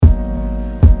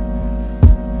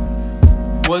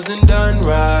Wasn't done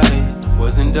right,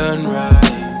 wasn't done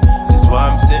right. That's why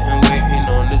I'm sitting waiting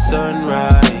on the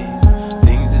sunrise.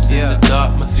 Things is in the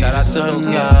dark, must see the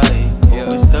sunlight.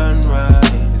 Hope it's done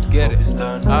right, Let's get it. it's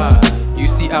done right. You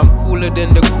see, I'm cooler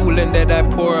than the coolant that I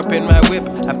pour up in my whip.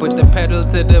 I put the pedal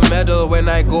to the metal when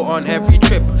I go on every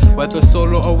trip. Whether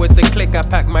solo or with the click, I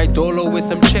pack my dolo with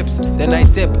some chips. Then I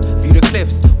dip, view the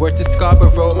cliffs. Word to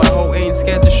Scarborough, my hoe ain't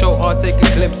scared to show or take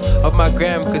a glimpse of my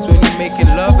gram. Cause when we making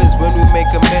love is when we make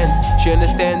amends. She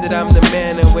understands that I'm the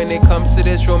man, and when it comes to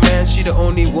this romance, she the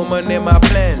only woman in my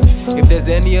plans. If there's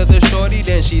any other shorty,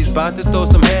 then she's bound to throw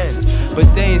some hands.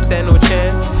 But they ain't stand no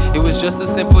chance, it was just a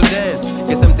simple dance.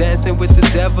 Guess I'm dancing with the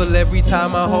devil every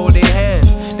time I hold their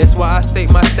hands. That's why I state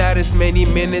my status many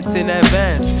minutes in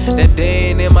advance. That they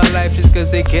ain't in my life just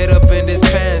cause they get up in this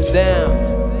pants. Damn,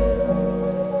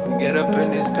 get up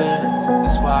in this pants.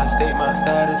 That's why I state my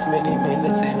status many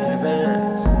minutes in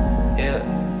advance. Yeah,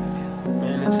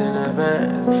 minutes in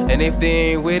advance. And if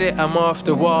they ain't with it, I'm off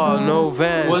the wall, no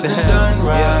vans. Wasn't done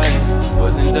right,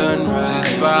 wasn't done right.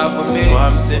 Just vibe with me. That's why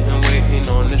I'm sitting waiting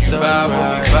on the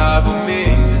sunrise. Vibe with me.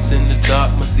 Things is in the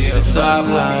dark, must see the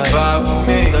sunlight. Vibe with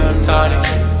me. It's done Tonic.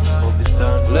 right, hope it's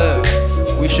done Look,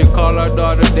 right. we should call our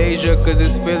daughter Deja, cause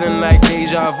it's feeling like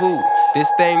deja vu. This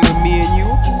thing with me and you,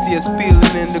 see us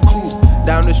peeling in the coupe.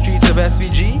 Down the streets of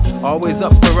SVG, always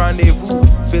up for rendezvous.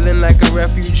 Feeling like a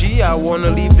refugee, I wanna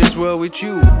leave this world with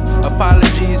you.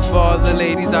 Apologies for all the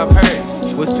ladies I've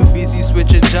hurt. Was too busy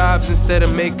switching jobs instead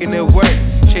of making it work.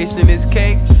 Chasing this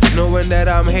cake, knowing that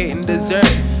I'm hating dessert.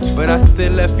 But I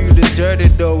still left you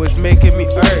deserted though, it's making me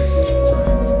hurt.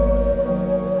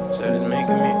 Said it's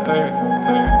making me hurt.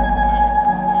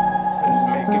 Said it's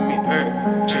making me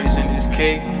hurt. Chasing this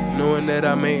cake, knowing that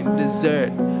I'm hating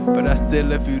dessert. But I still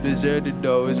left you deserted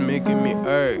though, it's making me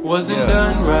hurt. Wasn't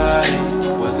done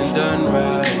right, wasn't done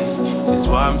right. That's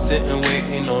why I'm sitting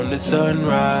waiting on the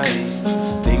sunrise.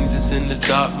 Things that's in the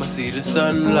dark must see the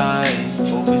sunlight.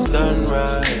 Hope it's done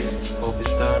right,